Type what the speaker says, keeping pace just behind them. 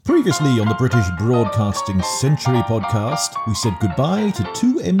Previously on the British Broadcasting Century podcast, we said goodbye to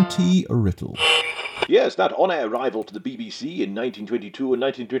 2MT Riddle. Yes, that on-air rival to the BBC in 1922 and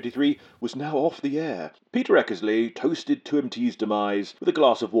 1923 was now off the air. Peter Eckersley toasted 2MT's demise with a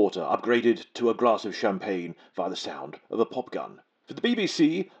glass of water, upgraded to a glass of champagne via the sound of a pop gun. For the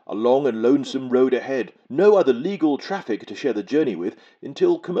BBC, a long and lonesome road ahead, no other legal traffic to share the journey with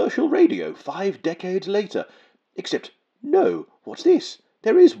until commercial radio 5 decades later. Except, no, what's this?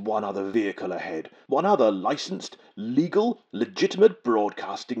 There is one other vehicle ahead, one other licensed, legal, legitimate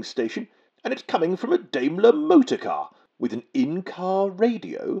broadcasting station, and it's coming from a Daimler motor car with an in-car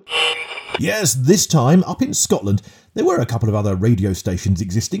radio. Yes, this time, up in Scotland, there were a couple of other radio stations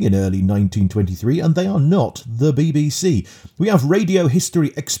existing in early 1923, and they are not the BBC. We have radio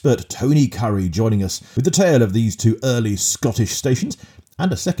history expert Tony Curry joining us with the tale of these two early Scottish stations,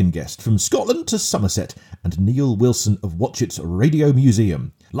 and a second guest from Scotland to Somerset, and Neil Wilson of Watchett's Radio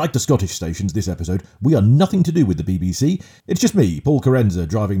Museum. Like the Scottish stations this episode, we are nothing to do with the BBC. It's just me, Paul Carenza,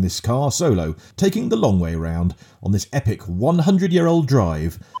 driving this car solo, taking the long way round on this epic 100-year-old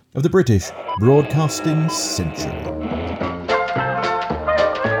drive of the British Broadcasting Century.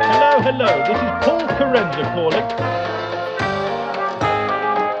 Hello, this is Paul Carenza calling.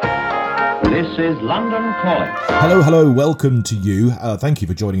 This is London Calling. Hello, welcome to you. Thank you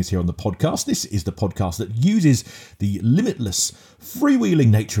for joining us here on the podcast. This is the podcast that uses the limitless, freewheeling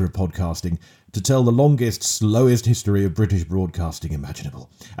nature of podcasting to tell the longest, slowest history of British broadcasting imaginable.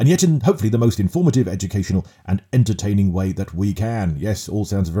 And yet in hopefully the most informative, educational and entertaining way that we can. Yes, all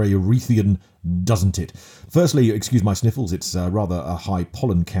sounds very Arethian, doesn't it? Firstly, excuse my sniffles, it's rather a high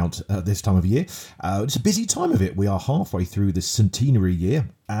pollen count this time of year. It's a busy time of it. We are halfway through the centenary year,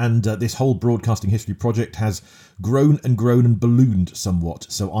 and this whole broadcasting history project has grown and ballooned somewhat.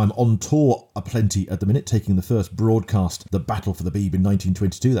 So I'm on tour aplenty at the minute, taking the first broadcast, The Battle for the Beeb in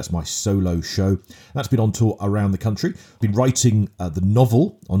 1922. That's my solo show. That's been on tour around the country. Been writing the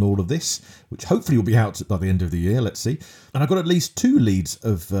novel on all of this, which hopefully will be out by the end of the year, let's see. And I've got at least 2 leads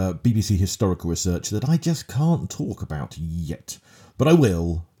of BBC historical research that I just can't talk about yet. But I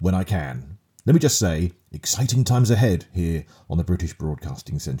will when I can. Let me just say, exciting times ahead here on the British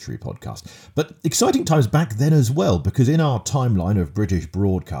Broadcasting Century podcast. But exciting times back then as well, because in our timeline of British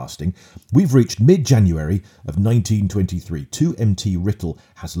broadcasting, we've reached mid-January of 1923. 2MT Riddle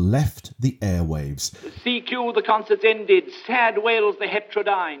has left the airwaves. CQ, the concert's ended. Sad wails the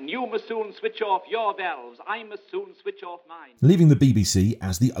heterodyne. You must soon switch off your valves. I must soon switch off mine. Leaving the BBC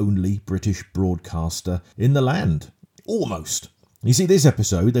as the only British broadcaster in the land. Almost. You see, this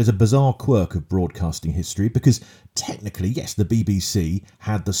episode, there's a bizarre quirk of broadcasting history because technically, yes, the BBC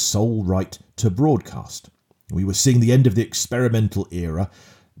had the sole right to broadcast. We were seeing the end of the experimental era,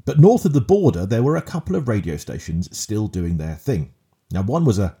 but north of the border, there were a couple of radio stations still doing their thing. Now, one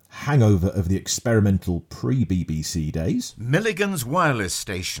was a hangover of the experimental pre-BBC days. Milligan's wireless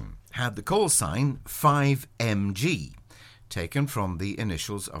station had the call sign 5MG. Taken from the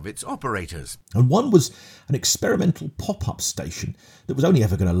initials of its operators. And one was an experimental pop-up station that was only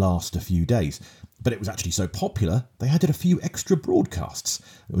ever going to last a few days. But it was actually so popular, they added a few extra broadcasts.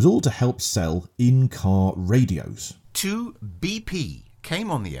 It was all to help sell in-car radios. 2BP came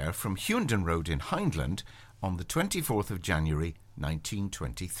on the air from Hughenden Road in Hindland on the 24th of January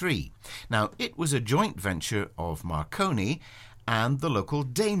 1923. Now, it was a joint venture of Marconi and the local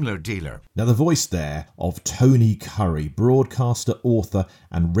Daimler dealer. Now, the voice there of Tony Curry, broadcaster, author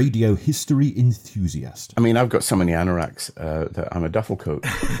and radio history enthusiast. I mean, I've got so many anoraks that I'm a duffel coat.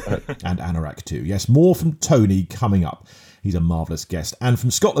 And anorak too. Yes, more from Tony coming up. He's a marvellous guest. And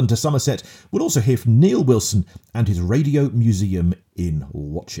from Scotland to Somerset, we'll also hear from Neil Wilson and his Radio Museum in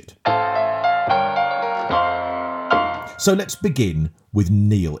Watchet. So let's begin with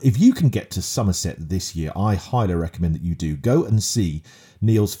Neil. If you can get to Somerset this year, I highly recommend that you do. Go and see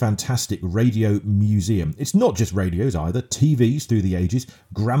Neil's fantastic Radio Museum. It's not just radios either, TVs through the ages,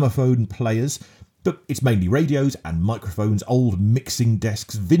 gramophone players, but it's mainly radios and microphones, old mixing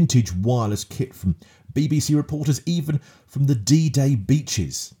desks, vintage wireless kit from BBC reporters, even from the D-Day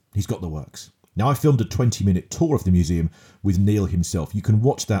beaches. He's got the works. Now, I filmed a 20-minute tour of the museum with Neil himself. You can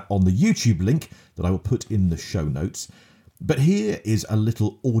watch that on the YouTube link that I will put in the show notes. But here is a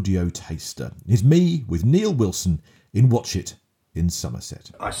little audio taster. It's me with Neil Wilson in Watchet in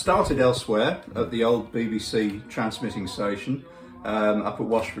Somerset. I started elsewhere at the old BBC transmitting station up at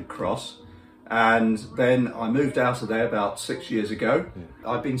Washford Cross, and then I moved out of there about 6 years ago.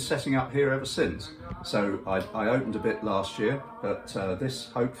 I've been setting up here ever since. So I opened a bit last year, but this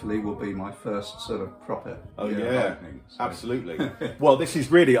hopefully will be my first sort of proper opening. So. Absolutely. Well, this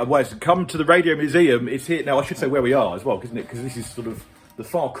is really, well, to come to the Radio Museum, it's here now. I should say where we are as well, isn't it? Because this is sort of the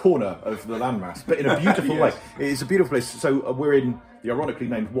far corner of the landmass, but in a beautiful way. It's a beautiful place. So we're in the ironically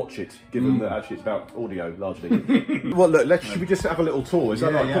named Watch It, given that actually it's about audio largely. Well, look, should we just have a little tour? Is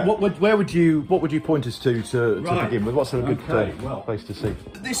that right? Yeah. What would you point us to begin with? What's a good place to see?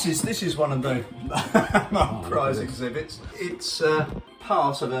 This is one of the prize exhibits. It's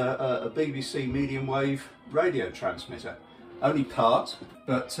part of a BBC medium wave radio transmitter. Only part,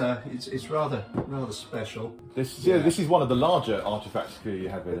 but it's rather special. This is one of the larger artefacts you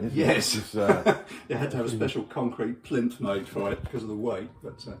have here. Yes, you had to have a special concrete plinth made for it because of the weight.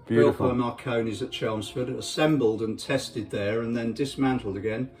 But built by Marconi's at Chelmsford, assembled and tested there, and then dismantled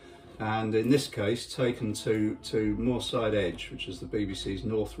again. And in this case, taken to Moorside Edge, which is the BBC's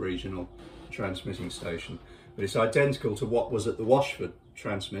North Regional transmitting station. But it's identical to what was at the Washford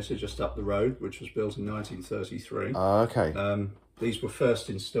transmitter just up the road, which was built in 1933. Okay. These were first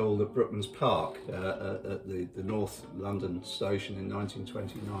installed at Brookman's Park at the North London station in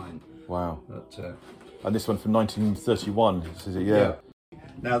 1929. Wow. But, and this one from 1931, is it? Yeah.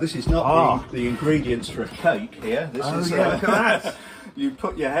 Now this is not the ingredients for a cake here. This is look at that. You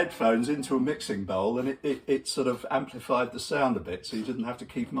put your headphones into a mixing bowl and it sort of amplified the sound a bit, so you didn't have to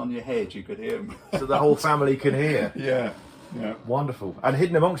keep them on your head, you could hear them. So the whole family can hear. Yeah. Wonderful. And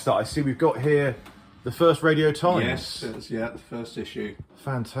hidden amongst that, I see we've got here the first Radio Times. Yes, it's, the first issue.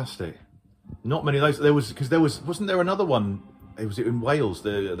 Fantastic. Not many of those. Wasn't there another one? It was in Wales.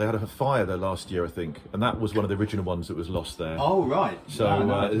 They had a fire there last year, I think, and that was one of the original ones that was lost there. Oh right.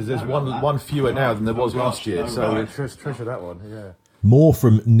 So there's one fewer now than there was last year. So treasure that one. Yeah. More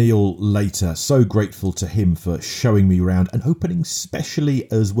from Neil later. So grateful to him for showing me around and opening specially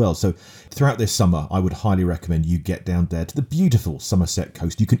as well. So throughout this summer, I would highly recommend you get down there to the beautiful Somerset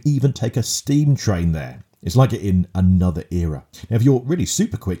coast. You can even take a steam train there. It's like it in another era. Now, if you're really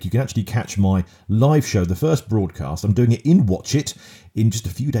super quick, you can actually catch my live show, the first broadcast. I'm doing it in Watch It in just a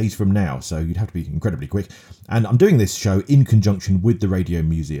few days from now, so you'd have to be incredibly quick. And I'm doing this show in conjunction with the Radio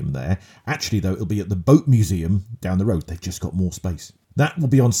Museum there. Actually, though, it'll be at the Boat Museum down the road. They've just got more space. That will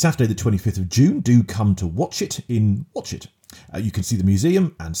be on Saturday the 25th of June. Do come to Watch It in Watch It. You can see the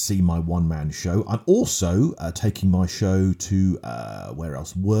museum and see my one-man show. I'm also taking my show to, where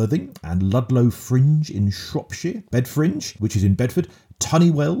else? Worthing and Ludlow Fringe in Shropshire. Bedfringe, which is in Bedford.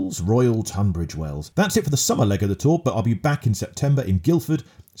 Tunny Wells, Royal Tunbridge Wells. That's it for the summer leg of the tour, but I'll be back in September in Guildford,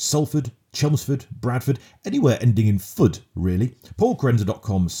 Salford, Chelmsford, Bradford, anywhere ending in Fud, really.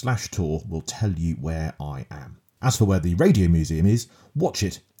 paulcarenza.com/tour will tell you where I am. As for where the Radio Museum is, watch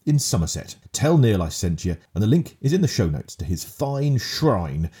it in Somerset. Tell Neil I sent you, and the link is in the show notes to his fine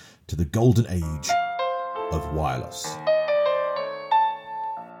shrine to the golden age of wireless.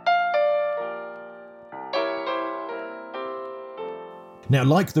 Now,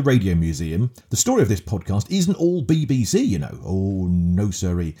 like the Radio Museum, the story of this podcast isn't all BBC, you know. Oh, no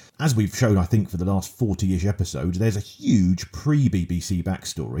siree. As we've shown, I think, for the last 40-ish episodes, there's a huge pre-BBC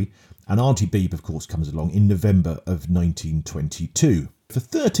backstory, and Auntie Beeb, of course, comes along in November of 1922. For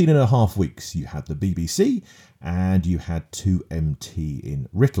 13 and a half weeks, you had the BBC, and you had 2MT in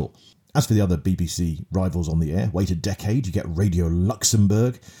Writtle. As for the other BBC rivals on the air, wait a decade, you get Radio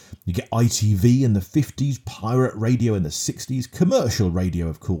Luxembourg, you get ITV in the 50s, pirate radio in the 60s, commercial radio,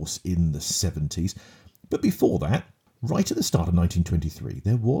 of course, in the 70s. But before that, right at the start of 1923,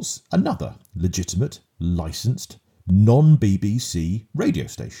 there was another legitimate, licensed, non-BBC radio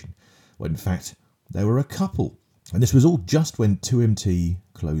station. Well, in fact, there were a couple. And this was all just when 2MT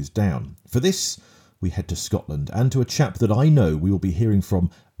closed down. For this, we head to Scotland and to a chap that I know we will be hearing from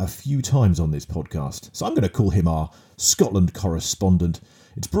a few times on this podcast. So I'm going to call him our Scotland correspondent.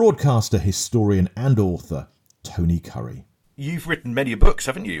 It's broadcaster, historian and author, Tony Curry. You've written many books,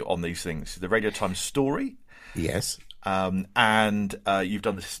 haven't you, on these things? The Radio Times story. Yes. And you've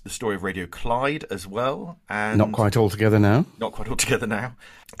done the story of Radio Clyde as well. And Not quite all together now. Not quite all together now.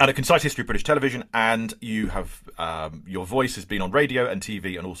 And a concise history of British television. And you have your voice has been on radio and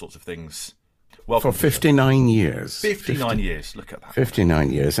TV and all sorts of things. Welcome For 59 years. 59 years. Look at that.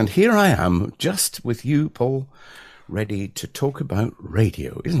 59 years. And here I am, just with you, Paul, ready to talk about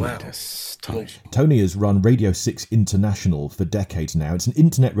radio. Isn't that astonishing? Tony has run Radio 6 International for decades now. It's an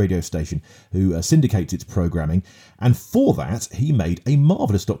internet radio station who syndicates its programming. And for that, he made a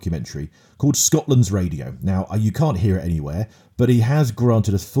marvellous documentary called Scotland's Radio. Now, you can't hear it anywhere, but he has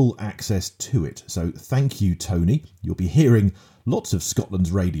granted us full access to it. So thank you, Tony. You'll be hearing lots of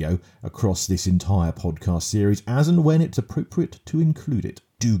Scotland's radio across this entire podcast series, as and when it's appropriate to include it.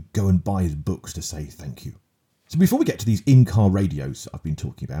 Do go and buy his books to say thank you. So before we get to these in-car radios I've been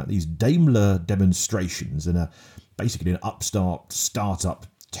talking about, these Daimler demonstrations and basically an upstart, start-up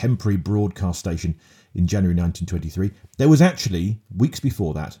temporary broadcast station in January 1923, there was actually, weeks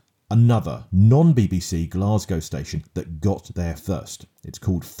before that, another non-BBC Glasgow station that got there first. It's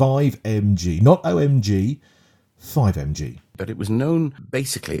called 5MG, not OMG, 5MG. But it was known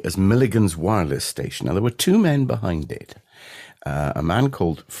basically as Milligan's Wireless Station. Now, there were two men behind it. A man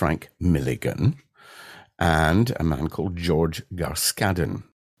called Frank Milligan and a man called George Garskadden.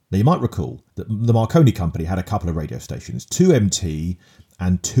 Now, you might recall that the Marconi Company had a couple of radio stations, 2MT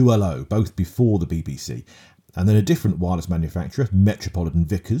and 2LO, both before the BBC. And then a different wireless manufacturer, Metropolitan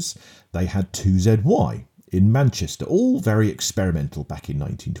Vickers, they had 2ZY in Manchester, all very experimental back in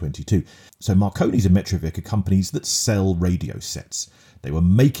 1922. So Marconi's and Metrovic are companies that sell radio sets. They were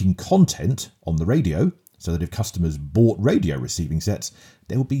making content on the radio so that if customers bought radio receiving sets,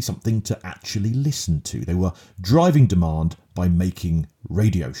 there would be something to actually listen to. They were driving demand by making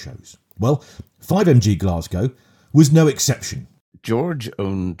radio shows. Well, 5MG Glasgow was no exception. George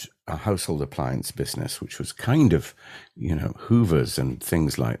owned a household appliance business, which was kind of, Hoovers and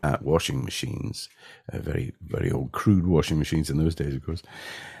things like that, washing machines, very, very old crude washing machines in those days, of course.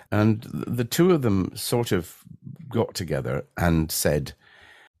 And the two of them sort of got together and said,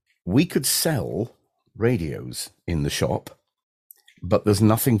 we could sell radios in the shop, but there's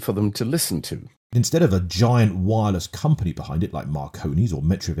nothing for them to listen to. Instead of a giant wireless company behind it like Marconi's or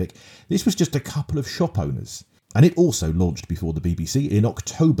Metrovic, this was just a couple of shop owners. And it also launched before the BBC in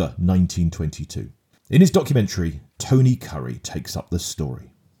October 1922. In his documentary, Tony Curry takes up the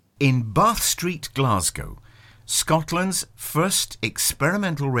story. In Bath Street, Glasgow, Scotland's first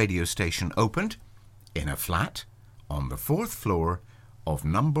experimental radio station opened in a flat on the 4th floor of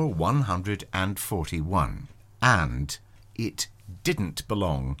number 141. And it didn't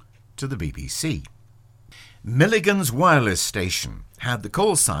belong to the BBC. Milligan's Wireless Station had the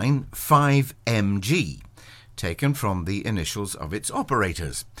call sign 5MG, taken from the initials of its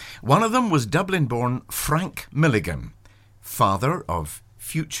operators. One of them was Dublin-born Frank Milligan, father of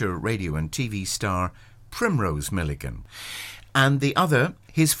future radio and TV star Primrose Milligan, and the other,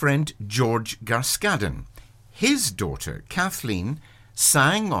 his friend George Garskadden. His daughter, Kathleen,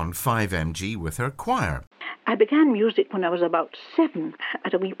 sang on 5MG with her choir. I began music when I was about 7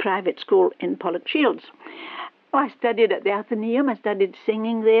 at a wee private school in Pollokshields. I studied at the Athenaeum. I studied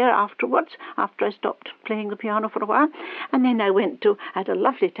singing there afterwards, after I stopped playing the piano for a while. And then I had a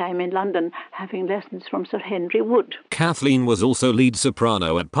lovely time in London, having lessons from Sir Henry Wood. Kathleen was also lead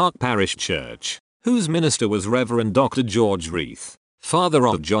soprano at Park Parish Church, whose minister was Reverend Dr. George Reith, father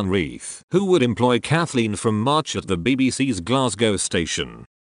of John Reith, who would employ Kathleen from March at the BBC's Glasgow station.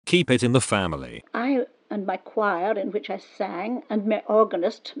 Keep it in the family. I and my choir, in which I sang, and my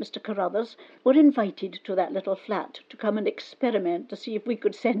organist, Mr. Carruthers, were invited to that little flat to come and experiment to see if we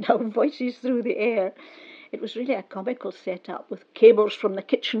could send our voices through the air. It was really a comical setup with cables from the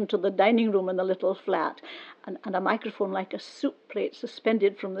kitchen to the dining room in the little flat and a microphone like a soup plate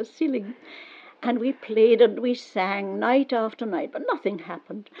suspended from the ceiling. And we played and we sang night after night, but nothing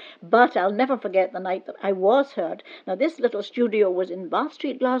happened. But I'll never forget the night that I was heard. Now, this little studio was in Bath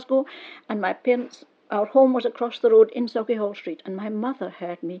Street, Glasgow, and my parents... Our home was across the road in Sauchiehall Street, and my mother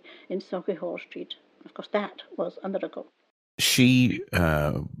heard me in Sauchiehall Street. Of course, that was a miracle. She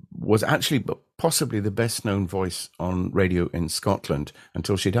was actually possibly the best-known voice on radio in Scotland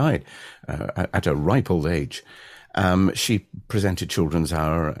until she died at a ripe old age. She presented Children's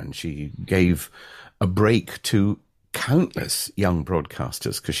Hour, and she gave a break to countless young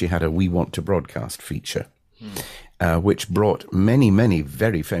broadcasters because she had a We Want to Broadcast feature. Which brought many, many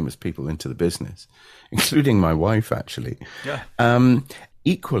very famous people into the business, including my wife, actually. Yeah.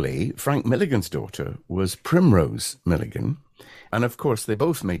 Equally, Frank Milligan's daughter was Primrose Milligan. And of course, they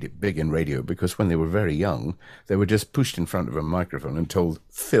both made it big in radio because when they were very young, they were just pushed in front of a microphone and told,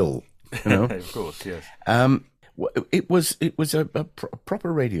 Phil, Of course, yes. It was a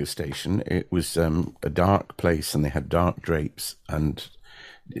proper radio station. It was a dark place, and they had dark drapes, and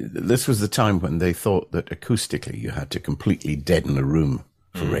this was the time when they thought that acoustically you had to completely deaden a room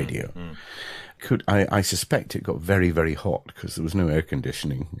for radio. I suspect it got very, very hot because there was no air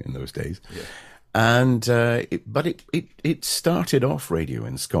conditioning in those days. Yeah. And it started off radio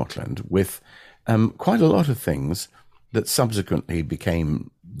in Scotland with quite a lot of things that subsequently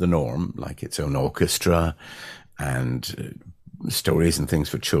became the norm, like its own orchestra and stories and things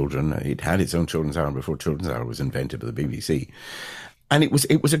for children. It had its own Children's Hour before Children's Hour was invented by the BBC. And it was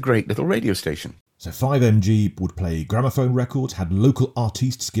a great little radio station. So 5MG would play gramophone records, had local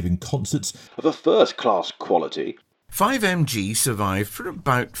artists giving concerts of a first-class quality. 5MG survived for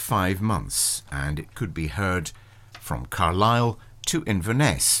about 5 months, and it could be heard from Carlisle to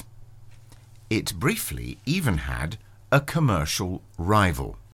Inverness. It briefly even had a commercial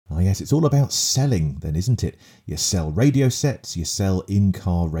rival. Ah, yes, it's all about selling then, isn't it? You sell radio sets, you sell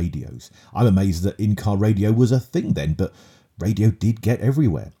in-car radios. I'm amazed that in-car radio was a thing then, but radio did get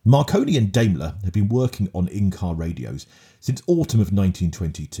everywhere. Marconi and Daimler had been working on in-car radios since autumn of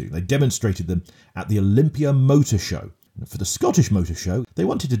 1922. They demonstrated them at the Olympia Motor Show. For the Scottish Motor Show, they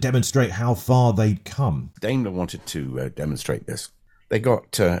wanted to demonstrate how far they'd come. Daimler wanted to demonstrate this. They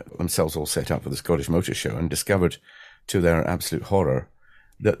got themselves all set up for the Scottish Motor Show and discovered, to their absolute horror,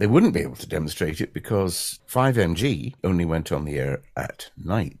 that they wouldn't be able to demonstrate it because 5MG only went on the air at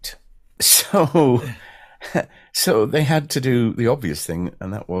night. So they had to do the obvious thing,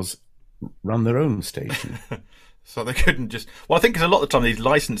 and that was run their own station. So they couldn't just... Well, I think because a lot of the time these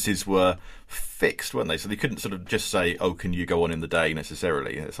licenses were fixed, weren't they? So they couldn't sort of just say, oh, can you go on in the day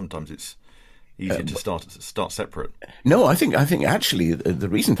necessarily? Sometimes it's easier to start separate. No, I think actually the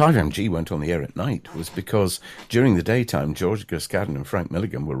reason 5MG went on the air at night was because during the daytime, George Guscadden and Frank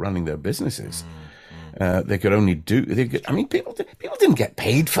Milligan were running their businesses. They could only do... people didn't get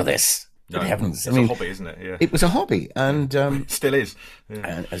paid for this. No, Good heavens. It's a hobby, isn't it? Yeah. It was a hobby, and still is. Yeah.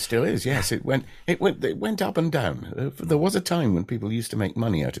 And it still is. Yes, it went up and down. There was a time when people used to make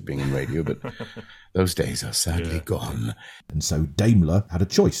money out of being in radio, but those days are sadly gone. And so Daimler had a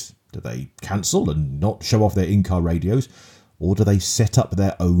choice. Do they cancel and not show off their in-car radios, or do they set up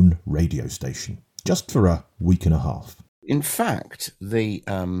their own radio station just for a week and a half? In fact, the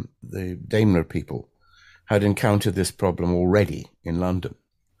Daimler people had encountered this problem already in London.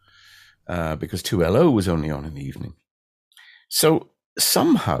 Because 2LO was only on in the evening. So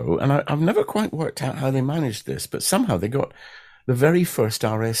somehow, and I've never quite worked out how they managed this, but somehow they got the very first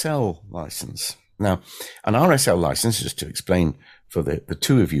RSL license. Now, an RSL license, just to explain for the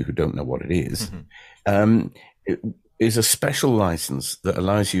two of you who don't know what it is, it is a special license that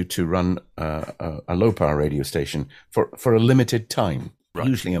allows you to run a low-power radio station for a limited time,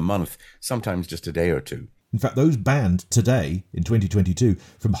 usually a month, sometimes just a day or two. In fact, those banned today, in 2022,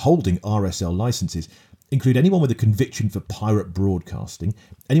 from holding RSL licenses include anyone with a conviction for pirate broadcasting,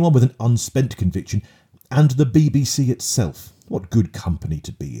 anyone with an unspent conviction, and the BBC itself. What good company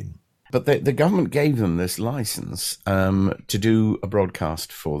to be in. But the government gave them this license to do a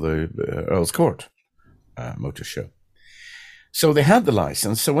broadcast for the Earl's Court Motor Show. So they had the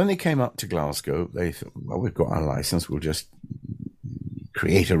license. So when they came up to Glasgow, they thought, well, we've got our license, we'll just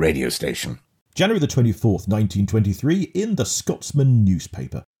create a radio station. January the 24th, 1923, in the Scotsman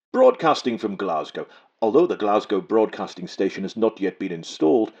newspaper. Broadcasting from Glasgow. Although the Glasgow Broadcasting Station has not yet been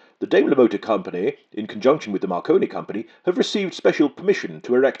installed, the Daimler Motor Company, in conjunction with the Marconi Company, have received special permission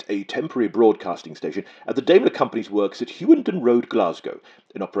to erect a temporary broadcasting station at the Daimler Company's works at Hughenden Road, Glasgow,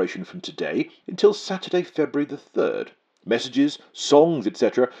 in operation from today until Saturday, February the 3rd. Messages, songs,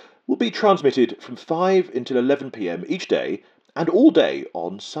 etc. will be transmitted from 5 until 11 p.m. each day and all day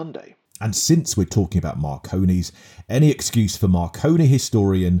on Sunday. And since we're talking about Marconis, any excuse for Marconi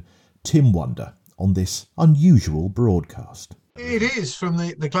historian Tim Wonder on this unusual broadcast. It is from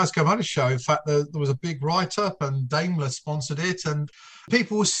the Glasgow Motor Show. In fact, there was a big write-up and Daimler sponsored it, and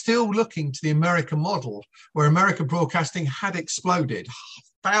people were still looking to the American model, where American broadcasting had exploded.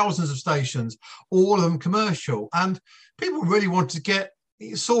 Thousands of stations, all of them commercial. And people really wanted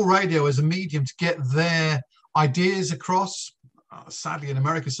to saw radio as a medium to get their ideas across. Sadly, in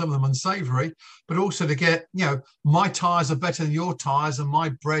America, some of them unsavoury, but also to get, my tyres are better than your tyres and my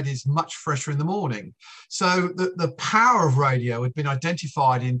bread is much fresher in the morning. So the power of radio had been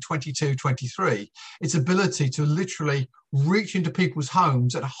identified in 23, its ability to literally reach into people's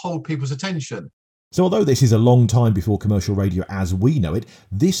homes and hold people's attention. So although this is a long time before commercial radio as we know it,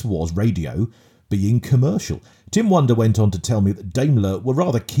 this was radio being commercial. Tim Wonder went on to tell me that Daimler were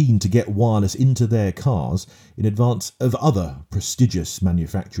rather keen to get wireless into their cars in advance of other prestigious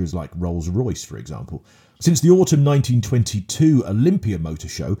manufacturers like Rolls-Royce, for example. Since the autumn 1922 Olympia Motor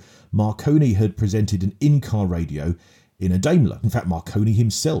Show, Marconi had presented an in-car radio in a Daimler. In fact, Marconi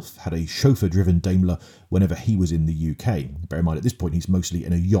himself had a chauffeur-driven Daimler whenever he was in the UK. Bear in mind, at this point, he's mostly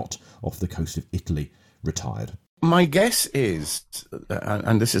in a yacht off the coast of Italy, retired. My guess is,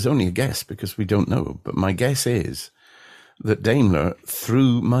 and this is only a guess because we don't know, but my guess is that Daimler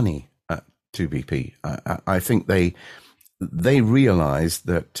threw money at 2BP. I think they realised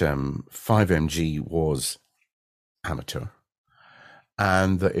that 5MG was amateur,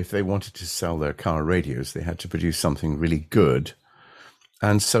 and that if they wanted to sell their car radios, they had to produce something really good,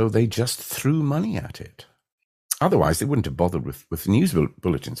 and so they just threw money at it. Otherwise, they wouldn't have bothered with news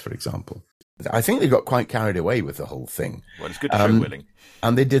bulletins, for example. I think they got quite carried away with the whole thing. Well, it's good to show willing.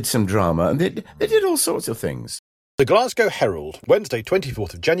 And they did some drama, and they did all sorts of things. The Glasgow Herald, Wednesday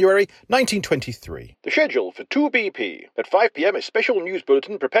 24th of January 1923. The schedule for 2BP. At 5 p.m. a special news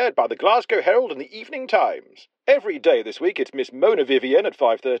bulletin prepared by the Glasgow Herald and the Evening Times. Every day this week it's Miss Mona Vivienne at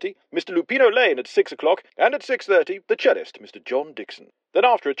 5:30, Mr. Lupino Lane at 6 o'clock, and at 6:30 the cellist, Mr. John Dixon. Then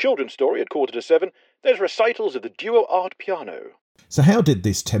after a children's story at 6:45, there's recitals of the duo art piano. So how did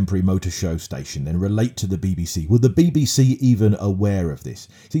this temporary motor show station then relate to the BBC? Were the BBC even aware of this?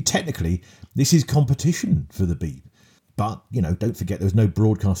 See, technically, this is competition for the Beeb. But, don't forget there was no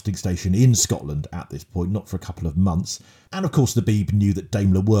broadcasting station in Scotland at this point, not for a couple of months. And of course the Beeb knew that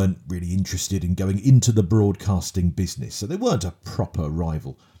Daimler weren't really interested in going into the broadcasting business, so they weren't a proper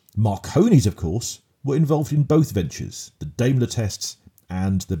rival. Marconi's, of course, were involved in both ventures, the Daimler tests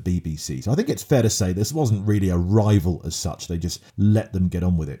and the BBC. So I think it's fair to say this wasn't really a rival as such, they just let them get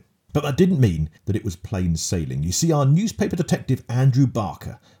on with it. But that didn't mean that it was plain sailing. You see, our newspaper detective Andrew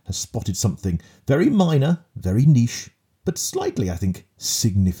Barker has spotted something very minor, very niche, but slightly, I think,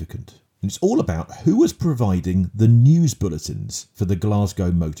 significant. And it's all about who was providing the news bulletins for the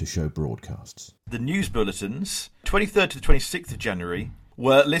Glasgow Motor Show broadcasts. The news bulletins, 23rd to the 26th of January,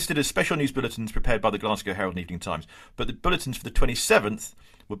 were listed as special news bulletins prepared by the Glasgow Herald and Evening Times, but the bulletins for the 27th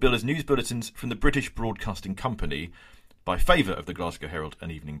were billed as news bulletins from the British Broadcasting Company by favour of the Glasgow Herald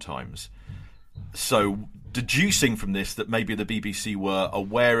and Evening Times. So, deducing from this that maybe the BBC were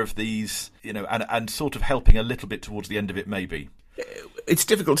aware of these, and sort of helping a little bit towards the end of it, maybe. It's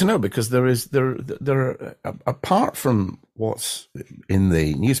difficult to know because there are apart from what's in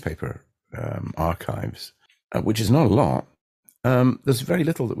the newspaper archives, which is not a lot. There's very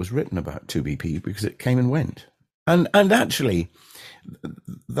little that was written about 2BP because it came and went, and actually,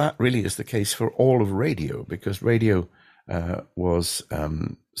 that really is the case for all of radio because radio was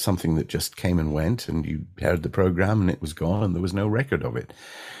something that just came and went, and you heard the program and it was gone, and there was no record of it.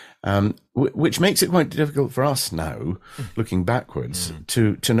 Which makes it quite difficult for us now, looking backwards,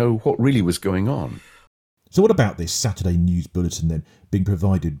 to know what really was going on. So what about this Saturday news bulletin then being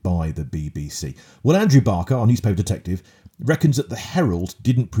provided by the BBC? Well, Andrew Barker, our newspaper detective, reckons that the Herald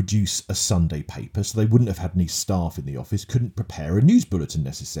didn't produce a Sunday paper, so they wouldn't have had any staff in the office, couldn't prepare a news bulletin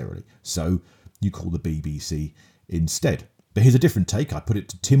necessarily. So you call the BBC instead. But here's a different take. I put it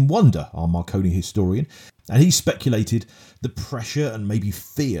to Tim Wonder, our Marconi historian, and he speculated the pressure and maybe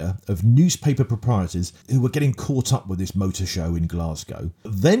fear of newspaper proprietors who were getting caught up with this motor show in Glasgow,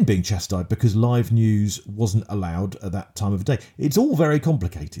 then being chastised because live news wasn't allowed at that time of day. It's all very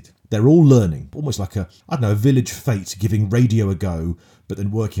complicated. They're all learning, almost like a village fete giving radio a go, but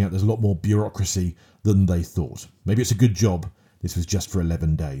then working out there's a lot more bureaucracy than they thought. Maybe it's a good job this was just for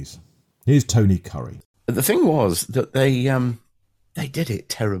 11 days. Here's Tony Curry. The thing was that they did it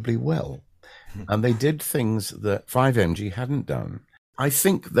terribly well. And they did things that 5MG hadn't done. I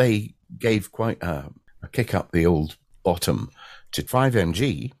think they gave quite a kick up the old bottom to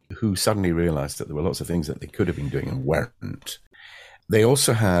 5MG, who suddenly realised that there were lots of things that they could have been doing and weren't. They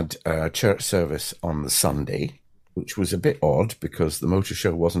also had a church service on the Sunday, which was a bit odd because the motor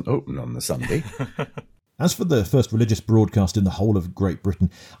show wasn't open on the Sunday. As for the first religious broadcast in the whole of Great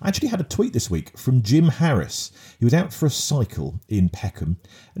Britain, I actually had a tweet this week from Jim Harris. He was out for a cycle in Peckham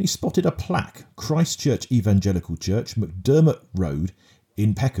and he spotted a plaque, Christchurch Evangelical Church, McDermott Road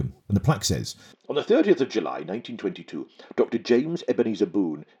in Peckham. And the plaque says, On the 30th of July 1922, Dr. James Ebenezer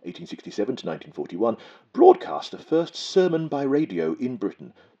Boone, 1867 to 1941, broadcast the first sermon by radio in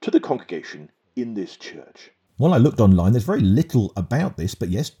Britain to the congregation in this church. Well, I looked online, there's very little about this, but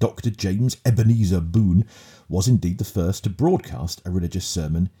yes, Dr. James Ebenezer Boone was indeed the first to broadcast a religious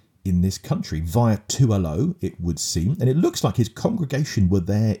sermon in this country, via 2LO, it would seem, and it looks like his congregation were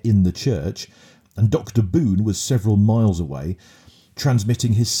there in the church, and Dr. Boone was several miles away,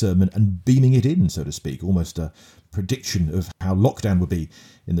 transmitting his sermon and beaming it in, so to speak, almost a prediction of how lockdown would be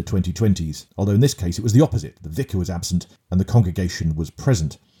in the 2020s, although in this case it was the opposite. The vicar was absent and the congregation was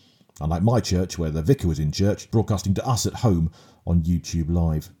present. Unlike my church, where the vicar was in church, broadcasting to us at home on YouTube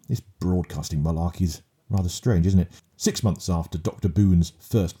Live. This broadcasting malarkey is rather strange, isn't it? 6 months after Dr. Boone's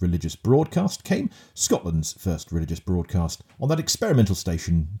first religious broadcast came Scotland's first religious broadcast on that experimental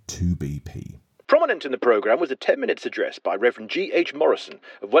station 2BP. Prominent in the programme was a 10 minutes address by Reverend G.H. Morrison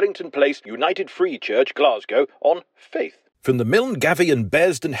of Wellington Place United Free Church, Glasgow, on faith. From the Milne, Gavey and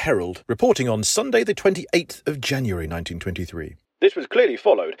Bearsden Herald, reporting on Sunday the 28th of January 1923. This was clearly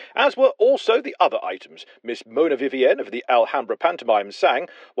followed, as were also the other items. Miss Mona Vivienne of the Alhambra Pantomime sang,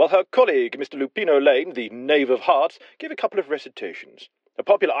 while her colleague, Mr. Lupino Lane, the Knave of Hearts, gave a couple of recitations. A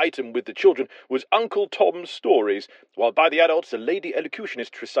popular item with the children was Uncle Tom's Stories, while by the adults a lady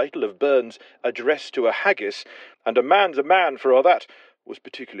elocutionist recital of Burns' Address to a Haggis, and A Man's a Man for all that, was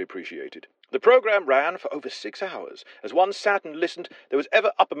particularly appreciated. The programme ran for over 6 hours. As one sat and listened, there was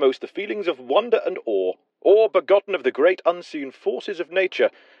ever uppermost the feelings of wonder and awe begotten of the great unseen forces of nature,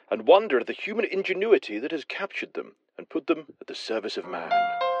 and wonder at the human ingenuity that has captured them and put them at the service of man.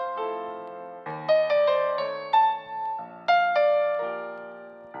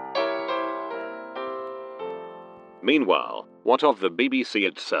 Meanwhile, what of the BBC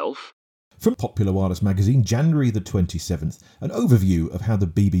itself? From Popular Wireless magazine, January the 27th, an overview of how the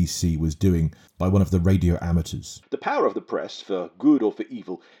BBC was doing by one of the radio amateurs. The power of the press, for good or for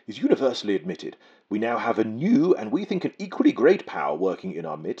evil, is universally admitted. We now have a new, and we think an equally great power working in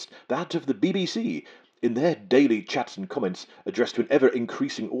our midst, that of the BBC. In their daily chats and comments addressed to an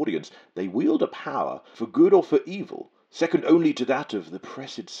ever-increasing audience, they wield a power for good or for evil, second only to that of the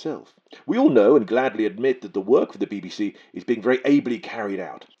press itself. We all know and gladly admit that the work of the BBC is being very ably carried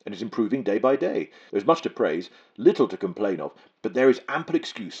out and is improving day by day. There is much to praise, little to complain of, but there is ample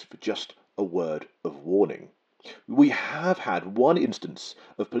excuse for just a word of warning. We have had one instance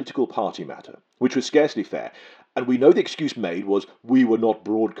of political party matter, which was scarcely fair, and we know the excuse made was we were not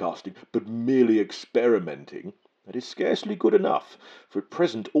broadcasting, but merely experimenting. That is scarcely good enough, for at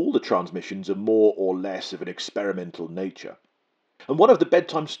present all the transmissions are more or less of an experimental nature. And one of the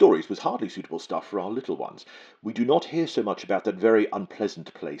bedtime stories was hardly suitable stuff for our little ones. We do not hear so much about that very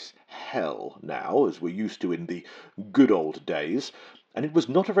unpleasant place, hell, now, as we're used to in the good old days, and it was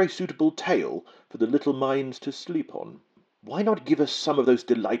not a very suitable tale for the little minds to sleep on. Why not give us some of those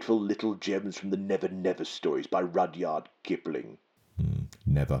delightful little gems from the Never Never stories by Rudyard Kipling?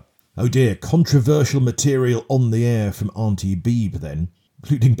 Never. Oh dear, controversial material on the air from Auntie Beeb then,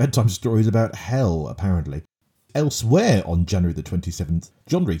 including bedtime stories about hell, apparently. Elsewhere on January the 27th,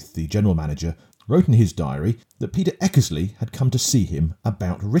 John Reith, the general manager, wrote in his diary that Peter Eckersley had come to see him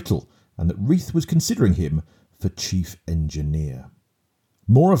about Writtle, and that Reith was considering him for chief engineer.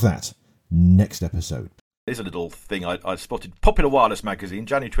 More of that next episode. Here's a little thing I spotted. Popular Wireless magazine,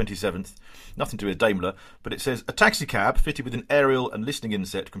 January 27th. Nothing to do with Daimler, but it says, a taxi cab fitted with an aerial and listening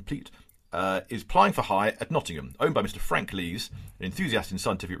inset complete is plying for hire at Nottingham, owned by Mr. Frank Lees, an enthusiast in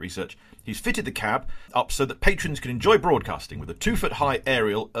scientific research. He's fitted the cab up so that patrons can enjoy broadcasting with a 2-foot-high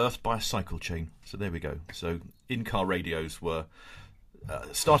aerial earthed by a cycle chain. So there we go. So in-car radios were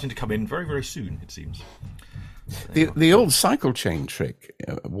starting to come in very, very soon, it seems. The old cycle chain trick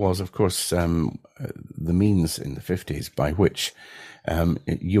was, of course, the means in the 50s by which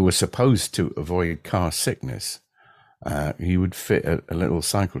you were supposed to avoid car sickness. You would fit a little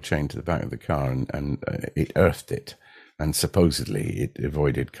cycle chain to the back of the car and it earthed it. And supposedly it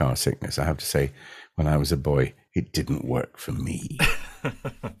avoided car sickness. I have to say, when I was a boy, it didn't work for me.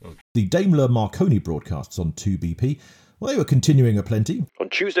 The Daimler Marconi broadcasts on 2BP, well, they were continuing aplenty. On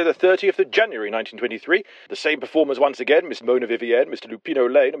Tuesday the 30th of January 1923, the same performers once again, Miss Mona Vivienne, Mr.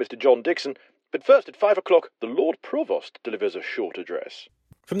 Lupino Lane and Mr. John Dixon. But first at 5 o'clock, the Lord Provost delivers a short address.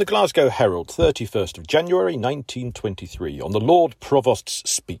 From the Glasgow Herald, 31st of January 1923, on the Lord Provost's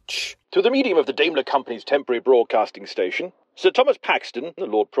speech. Through the medium of the Daimler Company's temporary broadcasting station, Sir Thomas Paxton, the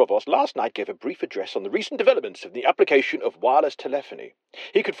Lord Provost, last night gave a brief address on the recent developments in the application of wireless telephony.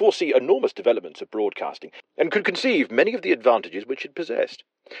 He could foresee enormous developments of broadcasting, and could conceive many of the advantages which it possessed.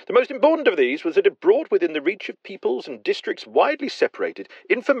 The most important of these was that it brought within the reach of peoples and districts widely separated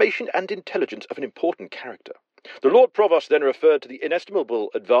information and intelligence of an important character. The Lord Provost then referred to the inestimable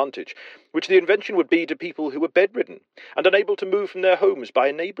advantage which the invention would be to people who were bedridden and unable to move from their homes by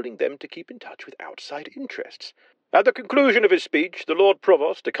enabling them to keep in touch with outside interests. At the conclusion of his speech, the Lord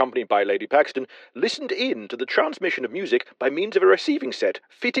Provost, accompanied by Lady Paxton, listened in to the transmission of music by means of a receiving set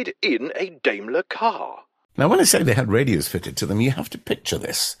fitted in a Daimler car. Now, when I say they had radios fitted to them, you have to picture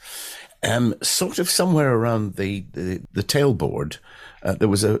this. Sort of somewhere around the tailboard, there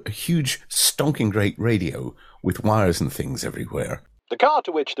was a huge, stonking great radio with wires and things everywhere. The car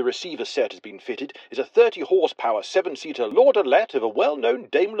to which the receiver set has been fitted is a 30-horsepower 7-seater Lauderlet of a well-known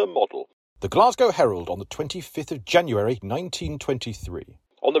Daimler model. The Glasgow Herald on the 25th of January 1923.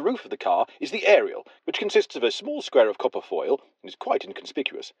 On the roof of the car is the aerial, which consists of a small square of copper foil and is quite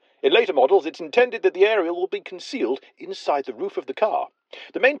inconspicuous. In later models, it's intended that the aerial will be concealed inside the roof of the car.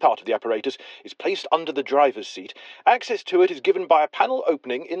 The main part of the apparatus is placed under the driver's seat. Access to it is given by a panel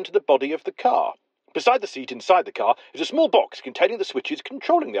opening into the body of the car. Beside the seat inside the car is a small box containing the switches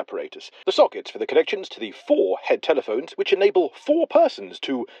controlling the apparatus, the sockets for the connections to the 4 head telephones which enable 4 persons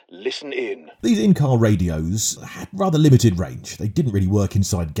to listen in. These in-car radios had rather limited range. They didn't really work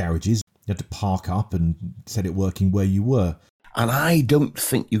inside garages. You had to park up and set it working where you were. And I don't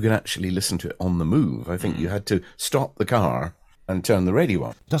think you could actually listen to it on the move. I think you had to stop the car and turn the radio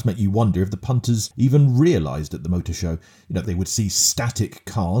on. It does make you wonder if the punters even realised at the motor show, they would see static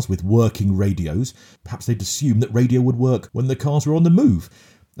cars with working radios. Perhaps they'd assume that radio would work when the cars were on the move.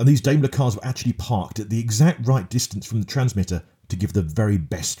 And these Daimler cars were actually parked at the exact right distance from the transmitter to give the very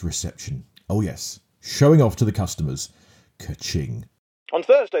best reception. Oh yes, showing off to the customers. Ka-ching. On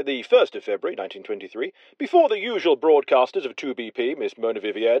Thursday, the 1st of February, 1923, before the usual broadcasters of 2BP, Miss Mona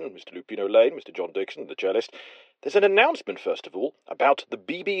Vivienne, Mr. Lupino Lane, Mr. John Dixon, the cellist, there's an announcement, first of all, about the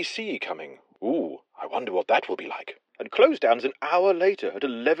BBC coming. Ooh, I wonder what that will be like. And close down's an hour later at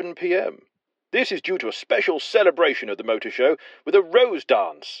 11 p.m. This is due to a special celebration of the motor show with a rose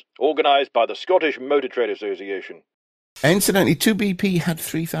dance, organised by the Scottish Motor Trade Association. Incidentally, 2BP had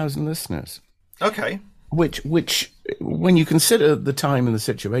 3,000 listeners. Okay. Which, when you consider the time and the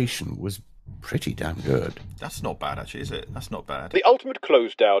situation, was pretty damn good. That's not bad, actually, is it? That's not bad. The ultimate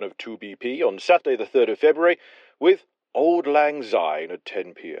close down of 2BP on Saturday the 3rd of February with Auld Lang Syne at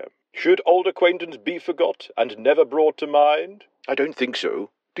 10 p.m. Should old acquaintance be forgot and never brought to mind? I don't think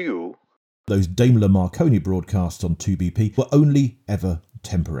so. Do you? Those Daimler Marconi broadcasts on 2BP were only ever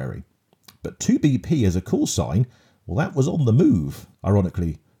temporary. But 2BP as a call sign, well, that was on the move,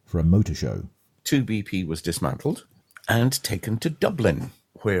 ironically, for a motor show. 2BP was dismantled and taken to Dublin,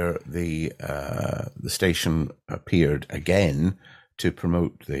 where the station appeared again to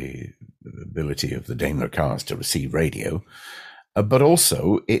promote the ability of the Daimler cars to receive radio, but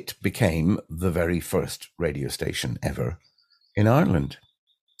also it became the very first radio station ever in Ireland.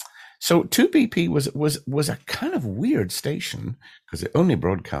 So 2BP was a kind of weird station because it only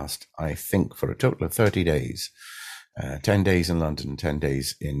broadcast, I think, for a total of 30 days. 10 days in London, 10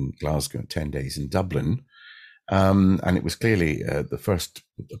 days in Glasgow, 10 days in Dublin. And it was clearly the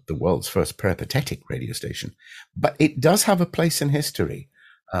world's first peripatetic radio station. But it does have a place in history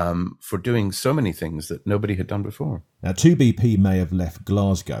for doing so many things that nobody had done before. Now, 2BP may have left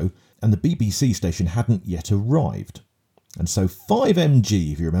Glasgow, and the BBC station hadn't yet arrived. And so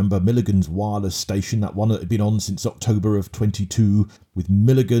 5MG, if you remember, Milligan's wireless station, that one that had been on since October of 22, with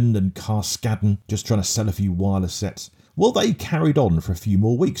Milligan and Carscadden just trying to sell a few wireless sets, well, they carried on for a few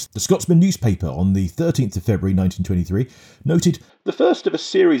more weeks. The Scotsman newspaper on the 13th of February 1923 noted, "The first of a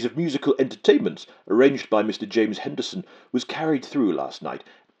series of musical entertainments arranged by Mr. James Henderson was carried through last night,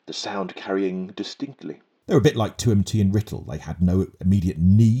 the sound carrying distinctly." They were a bit like 2MT and Rittle. They had no immediate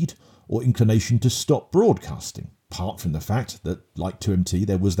need or inclination to stop broadcasting. Apart from the fact that, like 2MT,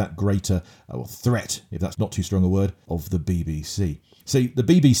 there was that greater threat, if that's not too strong a word, of the BBC. See, the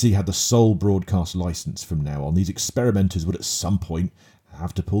BBC had the sole broadcast licence from now on. These experimenters would at some point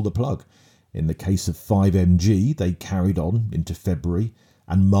have to pull the plug. In the case of 5MG, they carried on into February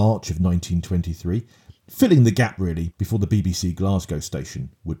and March of 1923, filling the gap really before the BBC Glasgow station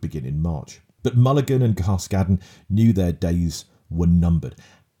would begin in March. But Mulligan and Carscadden knew their days were numbered.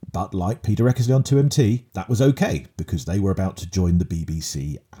 But like Peter Eckersley on 2MT, that was okay, because they were about to join the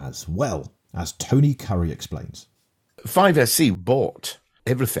BBC as well, as Tony Curry explains. 5SC bought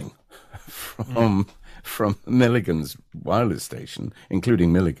everything from Milligan's wireless station,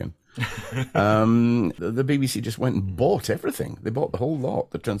 including Milligan. The BBC just went and bought everything. They bought the whole lot,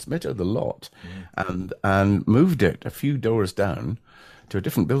 the transmitter, the lot, and moved it a few doors down to a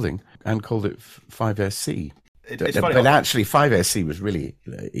different building and called it 5SC. It's funny, but actually, 5SC was really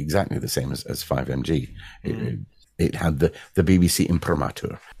exactly the same as 5MG. It had the BBC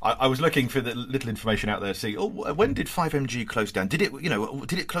imprimatur. I was looking for the little information out there, see, when did 5MG close down? Did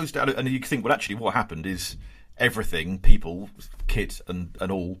it close down? And you think, well, actually, what happened is everything, people, kit, and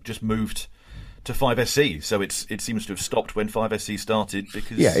all just moved to 5SC. So it seems to have stopped when 5SC started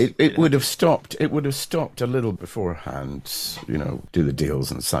because it would have stopped. It would have stopped a little beforehand. Do the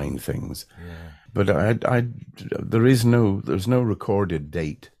deals and sign things. Yeah. But there's no recorded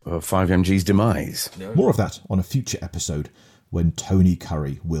date of 5MG's demise. No. More of that on a future episode when Tony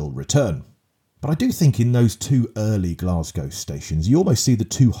Curry will return. But I do think in those two early Glasgow stations, you almost see the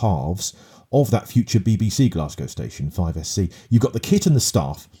two halves of that future BBC Glasgow station, 5SC. You've got the kit and the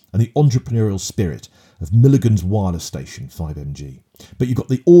staff and the entrepreneurial spirit of Milligan's wireless station, 5MG. But you've got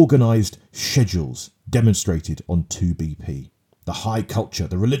the organised schedules demonstrated on 2BP. The high culture,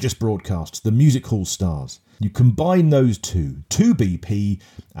 the religious broadcasts, the music hall stars. You combine those two, 2BP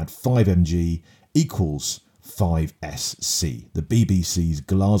and 5MG equals 5SC, the BBC's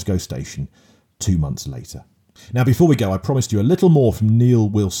Glasgow station 2 months later. Now, before we go, I promised you a little more from Neil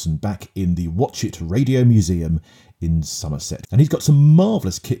Wilson back in the Watch It Radio Museum in Somerset. And he's got some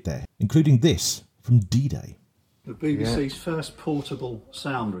marvellous kit there, including this from D-Day. The BBC's first portable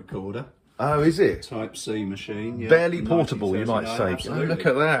sound recorder. Oh, is it? Type C machine. Yeah, Barely portable, you might say. Absolutely. Oh, look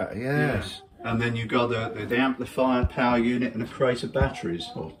at that, yeah. Yes. And then you've got the amplifier, power unit, and a crate of batteries,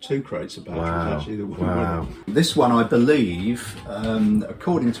 or 2 crates of batteries actually. Wow. This one, I believe,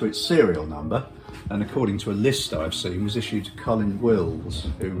 according to its serial number, and according to a list I've seen, was issued to Colin Wills,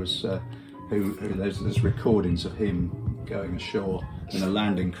 who was who there's recordings of him going ashore in a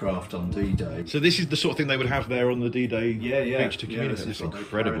landing craft on D-Day. So this is the sort of thing they would have there on the D-Day beach to communicate. This is what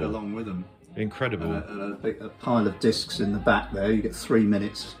incredible. they carried along with them. Incredible. And a pile of discs in the back there. You get 3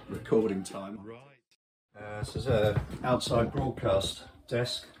 minutes recording time. Right. This is an outside broadcast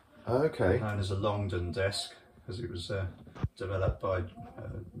desk. Okay. Known as a Longdon desk, because it was developed by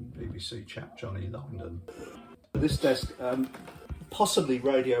BBC chap Johnny Longdon. This desk, possibly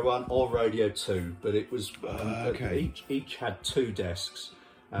Radio 1 or Radio 2, but it was each had 2 desks,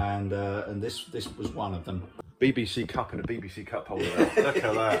 and this was one of them. BBC Cup and a BBC Cup holder. Look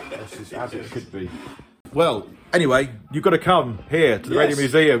at that. This is as it could be. Well, anyway, you've got to come here to the Radio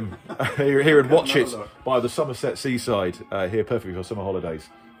Museum here and watch it by the Somerset seaside here perfectly for summer holidays.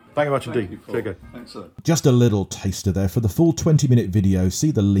 Thank you much indeed. Take care. Thanks, sir. Just a little taster there. For the full 20-minute video, see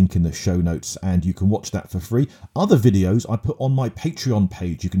the link in the show notes and you can watch that for free. Other videos I put on my Patreon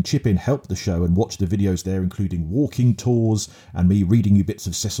page. You can chip in, help the show and watch the videos there, including walking tours and me reading you bits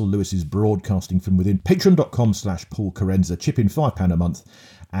of Cecil Lewis's broadcasting from within. Patreon.com/Paul Carenza. Chip in £5 a month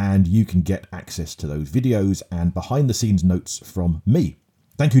and you can get access to those videos and behind-the-scenes notes from me.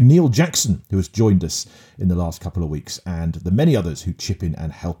 Thank you, Neil Jackson, who has joined us in the last couple of weeks, and the many others who chip in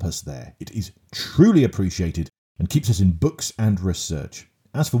and help us there. It is truly appreciated and keeps us in books and research.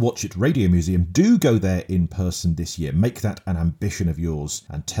 As for Watch It Radio Museum, do go there in person this year. Make that an ambition of yours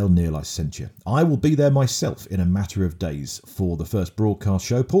and tell Neil I sent you. I will be there myself in a matter of days for the first broadcast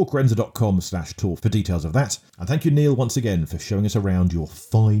show. paulcarenza.com/tour for details of that. And thank you, Neil, once again for showing us around your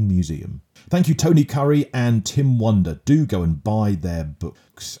fine museum. Thank you, Tony Curry and Tim Wonder. Do go and buy their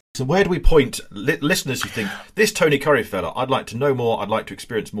books. So where do we point listeners who think, this Tony Curry fella, I'd like to know more, I'd like to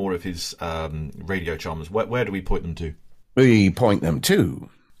experience more of his radio charms. Where do we point them to? We point them to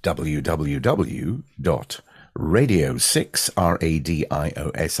www.radio6,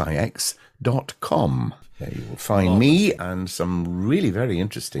 There you will find me and some really very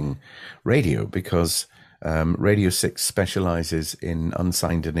interesting radio, because Radio 6 specialises in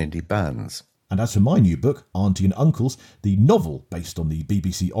unsigned and indie bands. And as for my new book, Auntie and Uncles, the novel based on the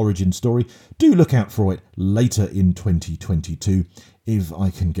BBC origin story, do look out for it later in 2022, if I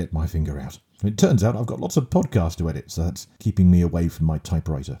can get my finger out. It turns out I've got lots of podcasts to edit, so that's keeping me away from my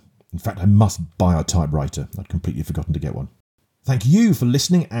typewriter. In fact, I must buy a typewriter. I'd completely forgotten to get one. Thank you for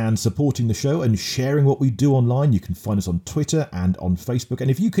listening and supporting the show and sharing what we do online. You can find us on Twitter and on Facebook. And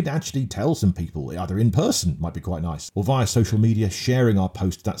if you could actually tell some people, either in person, might be quite nice, or via social media, sharing our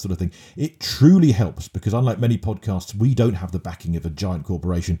posts, that sort of thing, it truly helps, because unlike many podcasts, we don't have the backing of a giant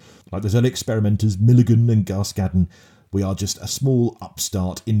corporation like those early experimenters, Milligan and Garscadden. We are just a small,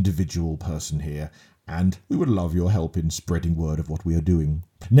 upstart, individual person here, and we would love your help in spreading word of what we are doing.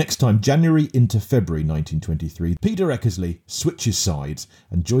 Next time, January into February 1923, Peter Eckersley switches sides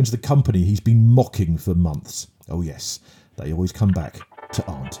and joins the company he's been mocking for months. Oh yes, they always come back to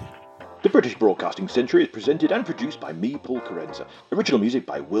Auntie. The British Broadcasting Century is presented and produced by me, Paul Carenza. Original music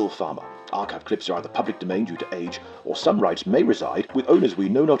by Will Farmer. Archive clips are either public domain due to age, or some rights may reside with owners we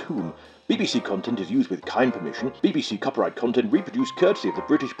know not whom. BBC content is used with kind permission. BBC copyright content reproduced courtesy of the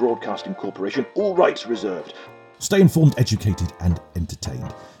British Broadcasting Corporation. All rights reserved. Stay informed, educated and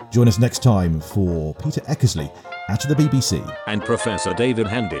entertained. Join us next time for Peter Eckersley at the BBC. And Professor David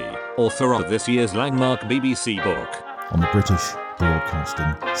Handy, author of this year's landmark BBC book. On the British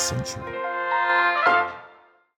Broadcasting Century.